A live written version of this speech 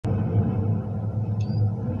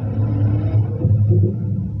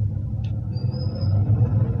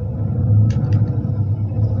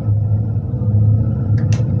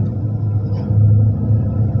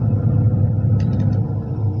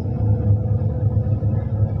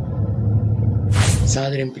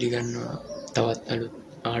සාදරයෙන් පිළිගන්නවා තවත් අලුත්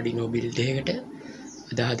Arduino build එකකට.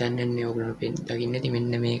 අද හදන්න යන්නේ ඔයගොල්ලෝ දකින්න ඇති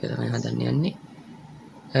මෙන්න මේක තමයි හදන්න යන්නේ.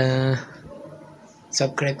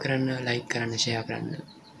 subscribe කරන්න, like කරන්න, share කරන්න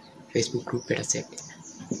Facebook group එකට set කරන්න.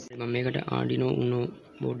 මම මේකට Arduino Uno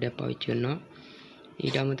board එකක් පාවිච්චි කරනවා.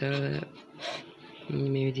 ඊට අමතරව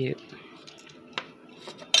මේ විදිහේ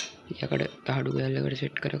යකඩ තහඩු කැල්ලකට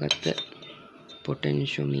සෙට් කරගත්ත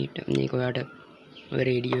potentiometer මේක ඔයාලට ඔය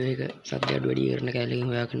රේඩියෝ එක සද්ද අඩු වැඩි කරන කැලකින්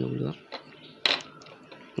හොයා ගන්න පුළුවන්.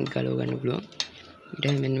 ගලව ගන්න පුළුවන්.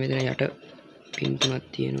 ඊට මෙන්න මෙතන යට පින් තුනක්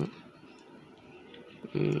තියෙනවා.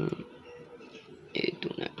 ඒ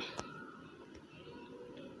තුන.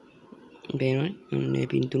 බේනවනේ මේ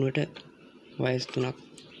පින් තුනට වයස් තුනක්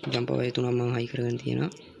ජම්පර් වයර් තුනක් මම හයි කරගෙන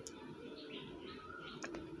තියෙනවා.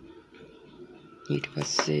 ඊට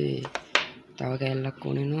පස්සේ තව කැලලක්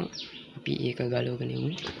ඕන වෙනවා. අපි ඒක ගලවගෙන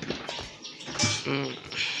යමු.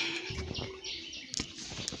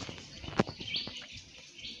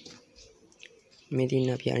 මෙතින්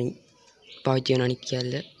අපි පාවිච්චි කරන අනිත්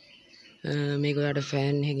කැල්ල මේක ඔයාලට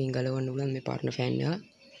ෆෑන් එකකින් ගලවන්න පුළුවන්. මේ පාර්ට්නර් ෆෑන් එක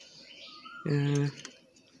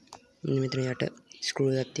මෙතන යට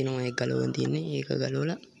ස්ක්‍රූ එකක් තියෙනවා. ඒක ගලවන්න තියෙන්නේ. ඒක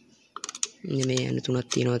ගලවලා මේ යන තුනක්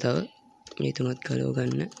තියෙනවා. තව මේ තුනත් ගලව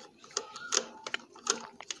ගන්න.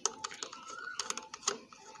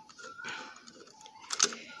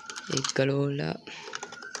 ඒක ගලවලා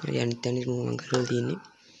යන්න තැන මම ගලවලා තියෙන්නේ.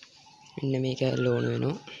 මෙන්න මේ කැල්ල ඕන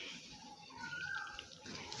වෙනවා.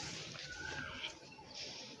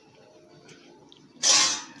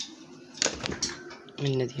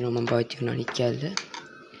 මෙන්න තියෙනවා මම පාවිච්චි කරන අනිත් කැල්ල.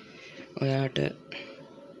 ඔයාට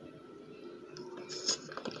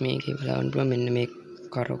මේකේ බලන්න පුළුවන්. මෙන්න මේ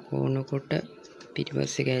කරකවනකොට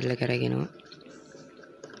පිටිපස්සේ කැල්ල කරගෙනවා.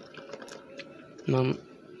 මම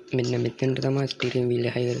මෙන්න මෙතනට තමයි ස්ටියරින් වීල්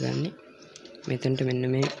එක හයි කරගන්නේ. මෙතනට මෙන්න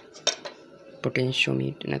මේ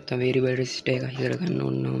potentiometer නැත්නම් variable resistor එක හයි කරගන්න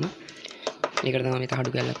ඕනම. ඒකට තමයි මේ තහඩු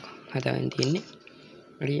කැල්ලක් හදාගෙන තියෙන්නේ.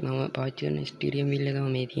 හරි මම පාවිච්චි කරන ස්ටියරින් වීල් එක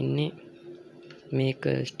තමයි මේ තියෙන්නේ. මේක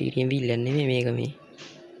ස්ටියරින් වීල් එක නෙමෙයි මේක මේ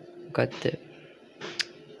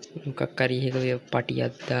මොකක් හරි එක ඔය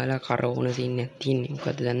පටියක් දාලා කරවන සීන් එකක් තියෙන්නේ.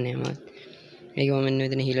 මොකද්ද දන්නේ නැහැ මම. මේක මම මෙන්න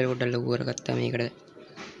මෙතන හිලල පොඩ්ඩක් ලොකු කරගත්තා. මේකට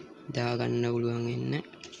දා ගන්න පුළුවන් වෙන්න.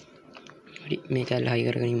 හරි මේ කැල්ල හයි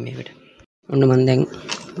කරගෙන ඉන්න මේකට. ඔන්න මම දැන්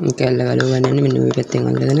මේ කැල්ල ගලව ගන්න යන්නේ. මෙන්න මේ පැත්තෙන්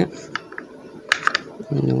අල්ලගෙන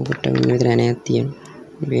මෙන්න උකට මෙන්න මෙතන ඇණයක් තියෙනවා.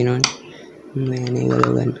 පේනවනේ. මේ ඇණේ ගලව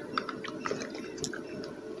ගන්න.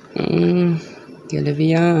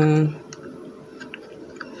 ගැලවියා.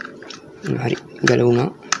 හරි ගලවුණා.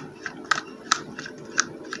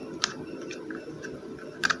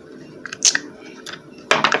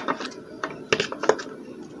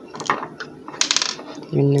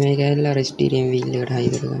 මෙන්න මේ කැල්ල අර ස්ටියරින් වීල් එකට හයි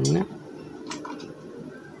කරගන්න.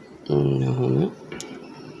 ඔහොම.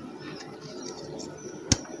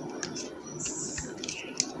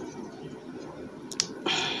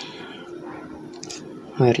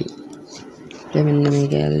 හරි. දැන් මෙන්න මේ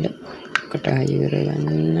කැල්ල කට හයි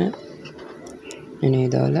කරගන්න. එනේ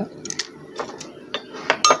දාලා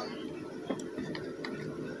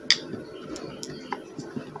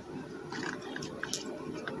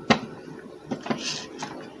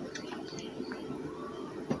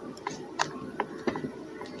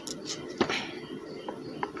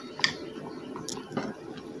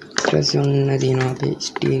ඔන්න දිනවා අපේ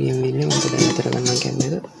ස්ටියරින් වීල් එක. මම දැන් විතර ගන්නම්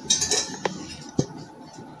කැමරේක.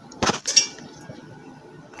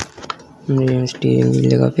 මේ ස්ටියරින්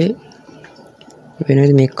වීල් එක අපේ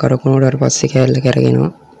වෙනද මේක කරකවනකොට අර පස්සේ කැල්ල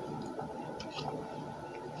කරගෙනවා.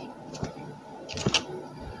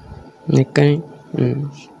 මේකනේ.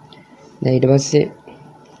 දැන් ඊට පස්සේ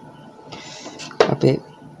අපේ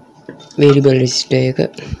variable resistor එක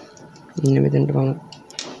ඉන්න මෙතනට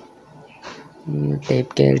මම ටේප්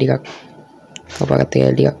කැල් ටිකක් කපාගත්ත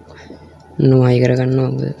කැල් ටිකක් නොහයි කරගන්නවා.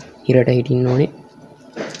 මොකද ඉරට හිටින්න ඕනේ.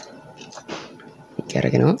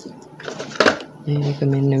 කරගෙනවා. මේක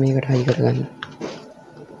මෙන්න මේකට හයි කරගන්න.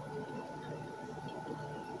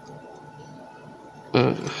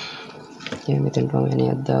 මෙතනට මම එනේ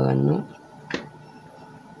අද්දා ගන්නවා.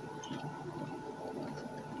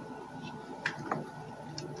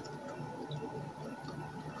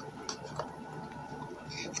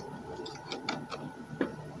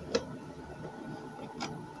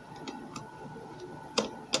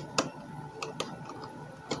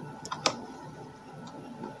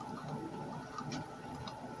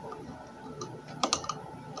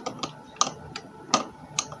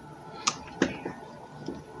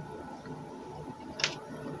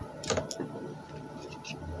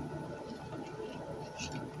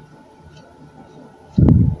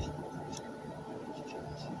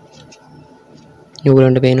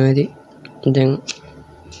 ඔයගොල්ලන්ට පේනවා ඇති දැන්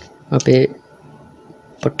අපේ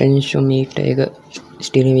පොටෙන්ෂියෝමීටර් එක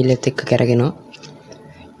ස්ටියරින් වීල් එකත් එක්ක කැරගෙනවා.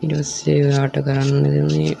 ඊට පස්සේ ඔයාට කරන්න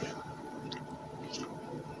දෙන්නේ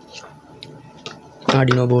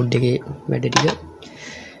Arduino board එකේ වැඩ ටික.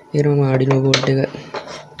 ඒකම Arduino board එක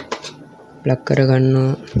ප්ලග්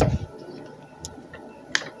කරගන්නවා.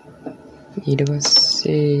 ඊට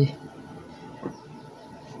පස්සේ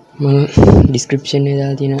මම ඩිස්ක්‍රිප්ෂන් එකේ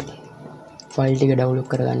දාලා තියෙන ෆයිල් ටික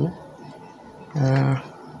ඩවුන්ලෝඩ් කරගන්න.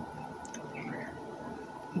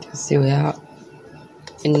 ඊට පස්සේ ඔයා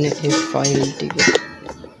එන්න ඒ ෆයිල් ටික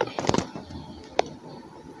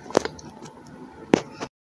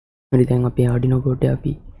හරි. දැන් අපේ Arduino board එක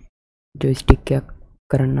අපි joystick එකක්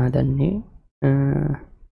කරන්න හදන්නේ.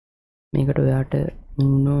 මේකට ඔයාට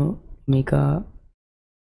uno mega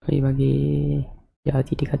ඒ වගේ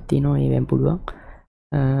ಜಾති ටිකක් තියෙනවා. ඒවෙන් පුළුවන්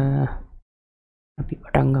අපි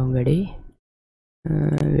පටන් ගමු වැඩේ.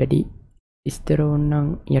 වැඩි විස්තර ඕනනම්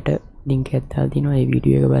යට ලින්ක් එකක් දාලා තියෙනවා. ඒ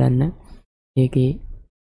වීඩියෝ එක බලන්න. ඒකේ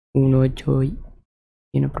unojoy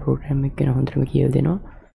කියන ප්‍රෝග්‍රෑම් එක ගැන හොඳටම කියලා දෙනවා.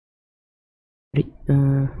 හරි.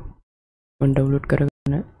 මම ඩවුන්ලෝඩ්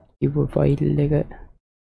කරගන්න ඉව ෆයිල් එක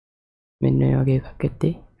මෙන්න මේ වගේ එකක්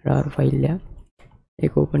ඇත්තේ. rar ෆයිල් එක.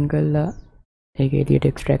 ඒක ඕපන් කරලා ඒක එළියට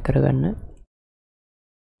එක්ස්ට්‍රැක්ට් කරගන්න.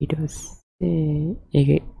 ඊට පස්සේ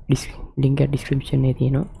ඒකේ ලින්ක් එක ඩිස්ක්‍රිප්ෂන් එකේ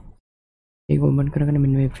තියෙනවා. ඒක ඕපන් කරගෙන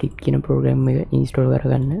මෙන්න මේ flip කියන ප්‍රෝග්‍රෑම් එක ඉන්ස්ටෝල්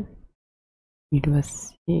කරගන්න. ඊට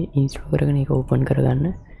පස්සේ ඉන්ස්ටෝල් කරගෙන ඒක ඕපන් කරගන්න.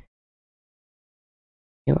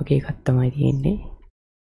 මේ වගේ එකක් තමයි තියෙන්නේ.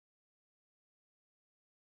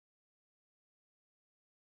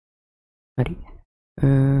 හරි.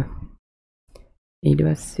 ඊට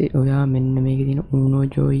පස්සේ ඔයා මෙන්න මේකේ තියෙන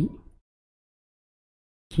unojoy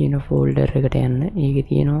කියන ෆෝල්ඩර් එකට යන්න. ඒකේ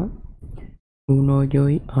තියෙනවා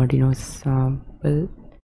unojoy Arduino sample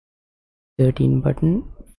 13 button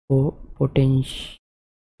for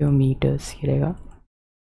potentiometers කියලා එක.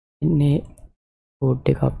 ඉන්නේ කෝඩ්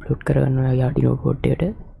එක අප්ලෝඩ් කරගන්න ඔයාගේ Arduino board එකට.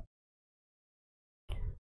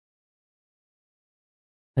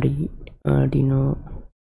 හරි. Arduino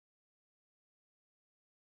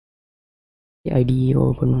IDE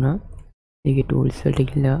ඕපන් වුණා. ඒකේ tools වලට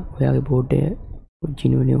ගිහලා ඔයාගේ board එක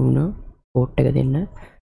genuine වුණ port එක දෙන්න.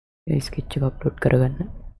 ඒ sketch එක අප්ලෝඩ් කරගන්න.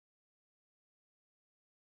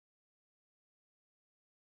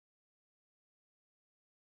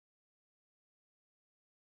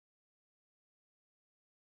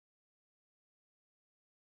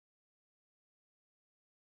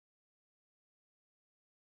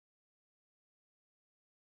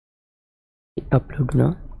 අප්ලෝඩ්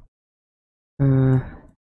වුණා.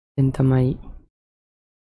 දැන් තමයි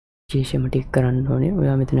විශේෂම ටික කරන්න ඕනේ.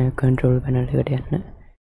 ඔයා මෙතන control panel එකට යන්න.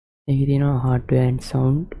 ඒකේ තියෙනවා hardware and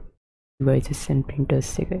sound devices and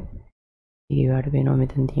printers එක. ඒකේ වාට වෙනවා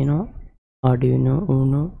මෙතන තියෙනවා Arduino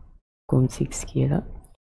Uno Com6 කියලා.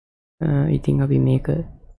 ඉතින් අපි මේක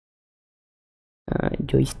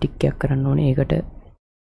joystick එකක් කරන්න ඕනේ. ඒකට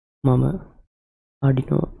මම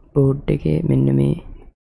Arduino board එකේ මෙන්න මේ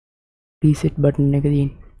reset button එක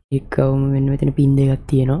තියෙන එකවම මෙන්න මෙතන pin දෙකක්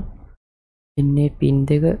තියෙනවා. එන්නේ pin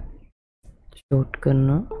දෙක short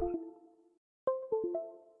කරනවා.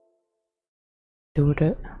 එතකොට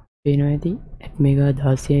පේනවා ඇති mega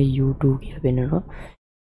 16 U2 කියලා පෙන්නනවා.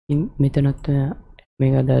 ඉතින් මෙතනත්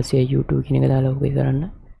mega 16 U2 කියන එක දාලා ඔක කරන්න.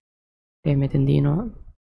 ඒ මෙතන තියෙනවා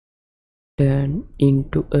turn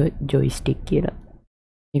into a joystick කියලා.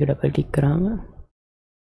 මේක ඩබල් ටික් කරාම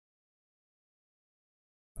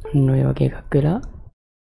ඔය වගේ එකක් වෙලා.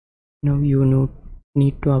 now you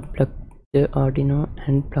need to unplug the Arduino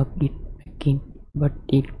and plug it back in, but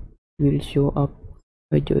it will show up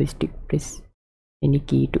a joystick. Press any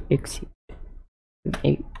key to exit.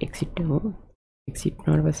 exit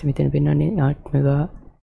වුණාට පස්සේ මෙතන පෙන්නන්නේ 8 mega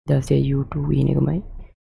 16 U2 කියන එකමයි.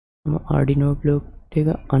 මම Arduino block එක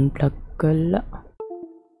unplug කරලා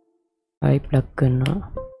ආයි plug කරනවා.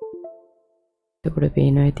 එතකොට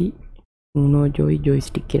පේනවා ඇති unojoy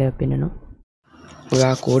joystick කියලා පෙන්නනවා.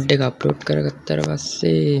 ඔයා කෝඩ් එක අප්ලෝඩ් කරගත්තාට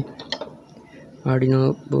පස්සේ Arduino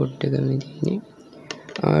board එක මේ තියෙන්නේ.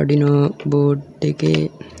 Arduino board එකේ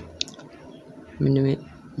මෙන්න මේ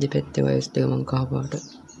දෙපැත්තේ වයස් දෙක මම කහ පාට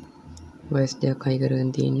වයස් දෙකක් හයි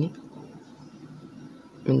කරගෙන තියෙන්නේ.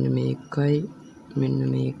 මෙන්න මේකයි මෙන්න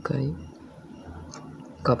මේකයි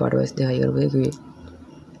කහ පාට වයස් දෙක හයි කරපුවා කිව්වේ.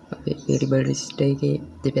 අපේ variable resistor එකේ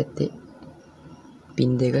දෙපැත්තේ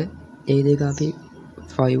pin දෙක ඒ දෙක අපි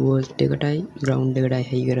 5 volt එකටයි ground එකටයි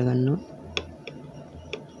හයි කරගන්නවා.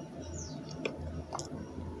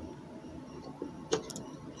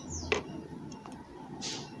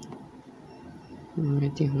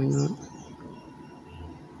 ඉතින් හොයනවා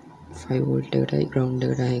 5 වෝල්ට් එකටයි ග්‍රවුන්ඩ්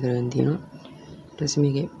එකට හයි කරගෙන තියෙනවා. ඊට පස්සේ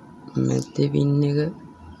මේකේ මැද්දේ පින් එක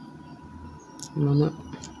මම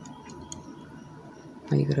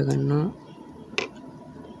හයි කරගන්නවා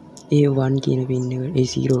A1 කියන පින් එකට,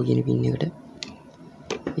 A0 කියන පින් එකට.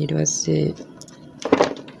 ඊට පස්සේ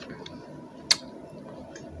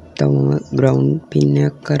තව ග්‍රවුන්ඩ් පින්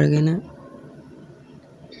එකක් අරගෙන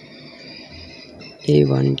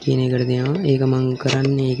A1 කියන එකට දෙනවා. ඒක මම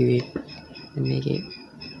කරන්නේ මේකේ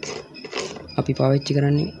අපි පාවිච්චි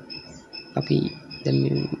කරන්නේ අපි දැන්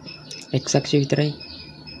x අක්ෂය විතරයි.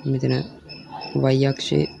 මෙතන y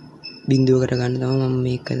අක්ෂයේ බිඳුවකට ගන්න තමයි මම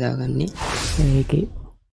මේක දාගන්නේ. මේකේ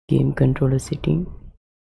game controller setting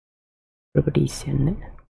properties යන්න.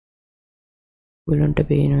 ඔයගලන්ට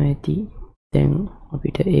පේනවා ඇති දැන්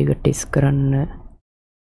අපිට ඒක ටෙස්ට් කරන්න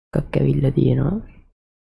එකක් ඇවිල්ලා තියෙනවා.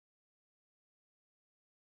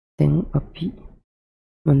 දැන් අපි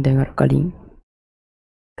මම දැන් අර කලින්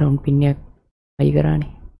ground pin එකක් අයි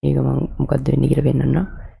කරානේ. ඒක මම මොකද්ද වෙන්නේ කියලා පෙන්නන්න.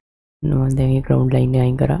 මම දැන් මේ ground line එක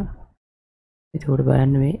අයින් කරා. එතකොට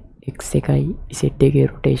බලන්න මේ x එකයි z එකේ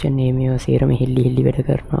rotation මේවා සේරම හෙල්ලි හෙල්ලි වැඩ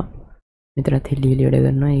කරනවා. මෙතනත් හෙල්ලි හෙල්ලි වැඩ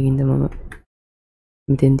කරනවා. ඒකින්ද මම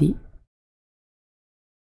මෙතෙන්දී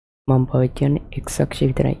මම පාවිච්චි කරන්නේ x අක්ෂය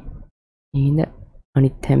විතරයි. ඒකින්ද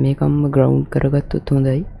අනිත් හැම එකක්ම ground කරගත්තොත්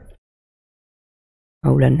හොඳයි.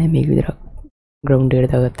 අවුලක් නැහැ මේක විතරක් ground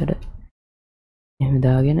එකට දාගත්තට. එහෙම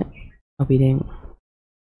දාගෙන අපි දැන්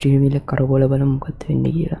ස්ටියරින් වීල් එක කරකවලා බලමු මොකද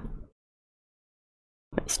වෙන්නේ කියලා.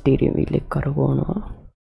 ස්ටියරින් වීල් එක කරකවනවා.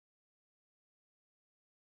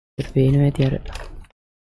 ඒක පේනවා ඇති අර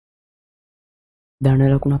ධන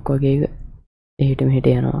ලකුණක් වගේ එක එහෙට මෙහෙට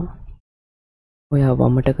යනවා. ඔයා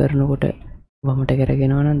වමට කරනකොට වමට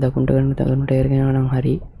කරගෙනවා නම් දකුණට කරගෙන යනවා නම්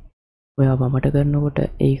හරි. ඔයා වමට කරනකොට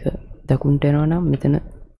ඒක දකුණට යනවා නම් මෙතන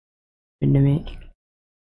මෙන්න මේ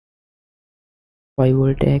 5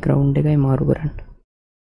 වෝල්ට් එකයි ග්‍රවුන්ඩ් එකයි මාරු කරන්න.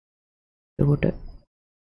 එතකොට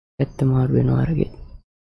පැත්ත මාරු වෙනවා අරගේ.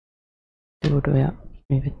 එතකොට ඔයා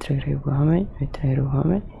මේ පැත්තට කරගුවාම මෙතන කරුවාම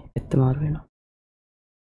පැත්ත මාරු වෙනවා.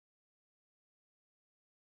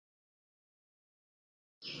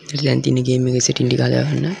 දැන් තියෙන ගේම් එකේ සෙටින් ටික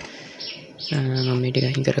හදාගන්න. මම මේ ටික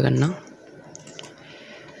අයින් කරගන්නවා.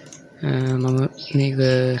 මම මේක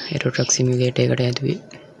Euro Truck Simulator එකට ඇදුවේ.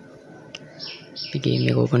 මේ ගේම්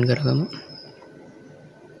එක ඕපන් කරගමු.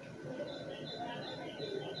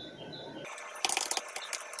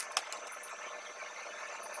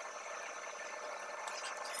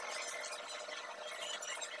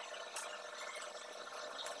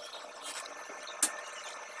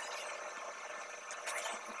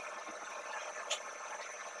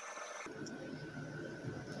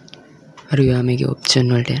 හරි ඔයා මේකේ ඔප්ෂන්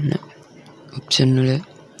වලට යන්න. ඔප්ෂන් වල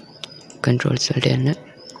controls වලට යන්න.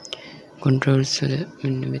 controls වල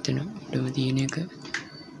මෙන්න මෙතන උඩම තියෙන එක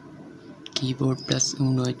keyboard plus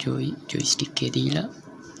unojoy joystick එක දීලා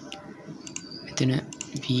මෙතන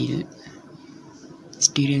wheel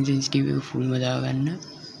steering sensitive එක full දාගන්න.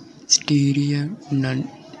 steering non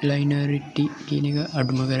linearity කියන එක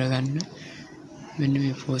අඩුම කරගන්න. මෙන්න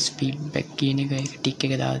මේ force feedback කියන එක ටික්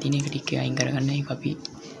එක දාලා තියෙන එක ටික් එක අයින් කරගන්න. ඒක අපි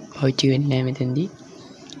පාවිච්චි වෙන්නේ නැහැ මෙතෙන්දී.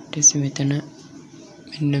 ඊට පස්සේ මෙතන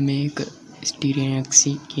මෙන්න මේක ස්ටියරින්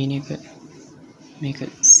ඇක්සිස් කියන එක මේක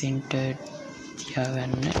සෙන්ටර්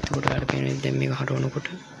තියාගන්න. එතකොට අර පේන්නේ දැන් මේක හරවනකොට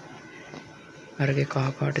අරගේ කහ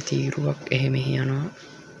පාට තීරුවක් එහෙ මෙහෙ යනවා.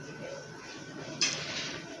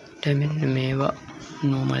 දැන් මෙන්න මේවා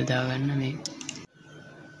නෝමල් දාගන්න. මේ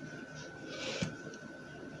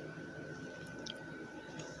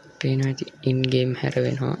පේනවා ඉන් ගේම් හැර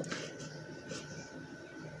වෙනවා.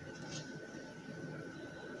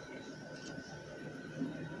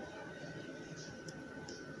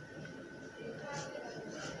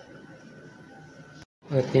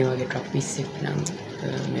 ඔයත් මේ වගේ ට්‍රක් පිස් එක නම්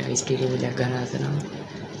මේ ස්ටියරින් වීල් එක ගන්න හදනවා.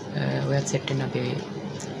 ඔයත් සෙට් වෙන අපේ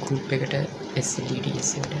ගෲප් එකට SDDS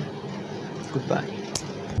එකට. Goodbye.